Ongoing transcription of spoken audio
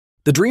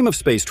The dream of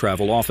space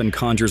travel often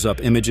conjures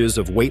up images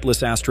of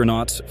weightless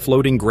astronauts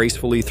floating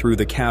gracefully through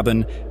the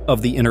cabin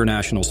of the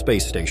International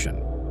Space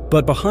Station.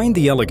 But behind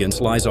the elegance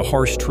lies a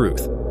harsh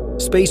truth.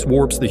 Space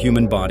warps the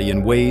human body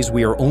in ways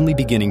we are only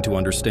beginning to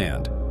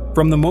understand.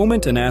 From the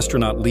moment an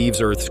astronaut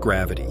leaves Earth's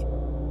gravity,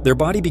 their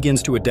body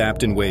begins to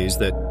adapt in ways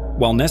that,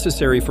 while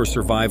necessary for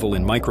survival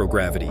in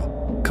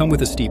microgravity, come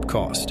with a steep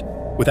cost.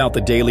 Without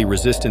the daily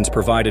resistance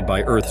provided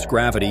by Earth's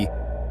gravity,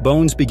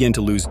 bones begin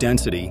to lose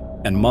density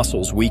and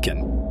muscles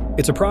weaken.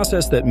 It's a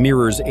process that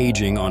mirrors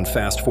aging on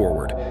fast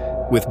forward,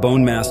 with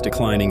bone mass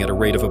declining at a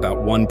rate of about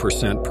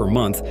 1% per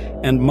month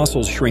and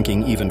muscles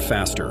shrinking even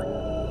faster.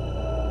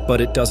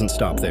 But it doesn't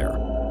stop there.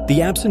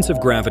 The absence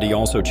of gravity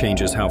also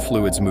changes how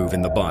fluids move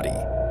in the body.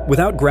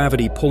 Without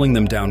gravity pulling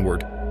them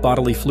downward,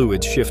 bodily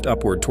fluids shift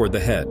upward toward the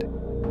head,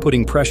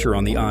 putting pressure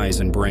on the eyes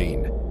and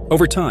brain.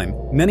 Over time,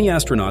 many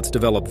astronauts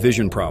develop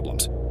vision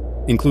problems,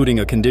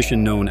 including a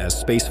condition known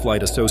as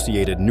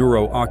spaceflight-associated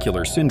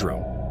neuroocular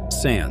syndrome,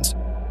 SANS,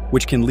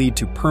 which can lead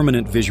to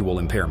permanent visual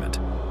impairment.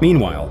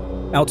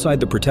 Meanwhile, outside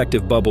the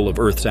protective bubble of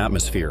Earth's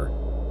atmosphere,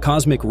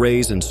 cosmic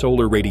rays and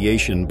solar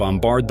radiation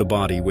bombard the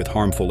body with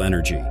harmful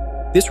energy.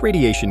 This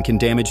radiation can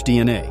damage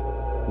DNA,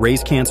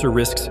 raise cancer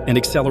risks, and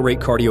accelerate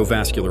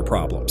cardiovascular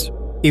problems.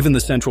 Even the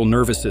central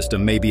nervous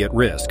system may be at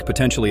risk,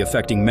 potentially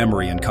affecting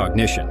memory and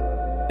cognition.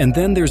 And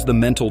then there's the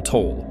mental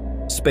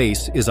toll.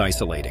 Space is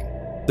isolating.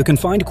 The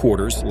confined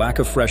quarters, lack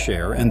of fresh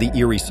air, and the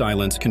eerie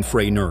silence can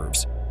fray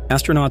nerves.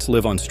 Astronauts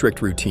live on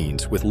strict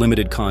routines with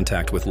limited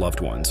contact with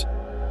loved ones,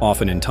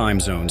 often in time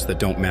zones that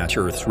don't match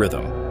Earth's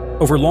rhythm.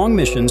 Over long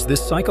missions,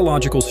 this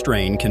psychological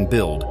strain can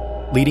build,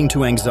 leading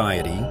to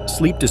anxiety,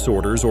 sleep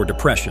disorders, or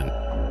depression.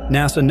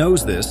 NASA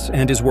knows this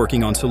and is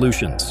working on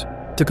solutions.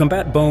 To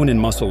combat bone and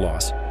muscle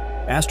loss,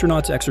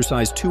 astronauts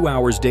exercise 2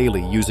 hours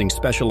daily using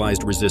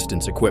specialized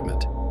resistance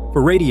equipment.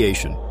 For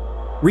radiation,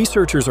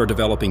 researchers are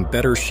developing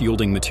better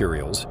shielding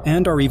materials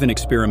and are even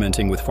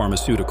experimenting with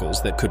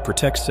pharmaceuticals that could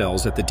protect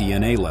cells at the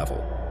DNA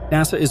level.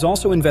 NASA is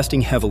also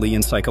investing heavily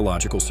in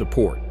psychological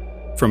support,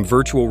 from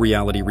virtual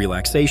reality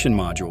relaxation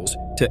modules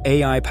to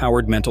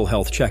AI-powered mental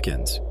health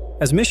check-ins.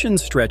 As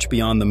missions stretch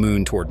beyond the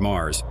moon toward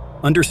Mars,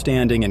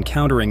 understanding and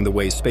countering the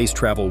way space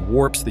travel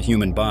warps the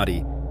human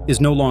body is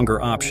no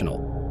longer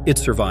optional,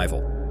 it's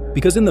survival.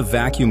 Because in the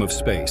vacuum of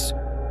space,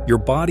 your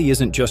body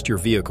isn't just your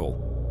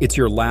vehicle, it's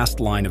your last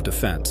line of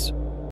defense.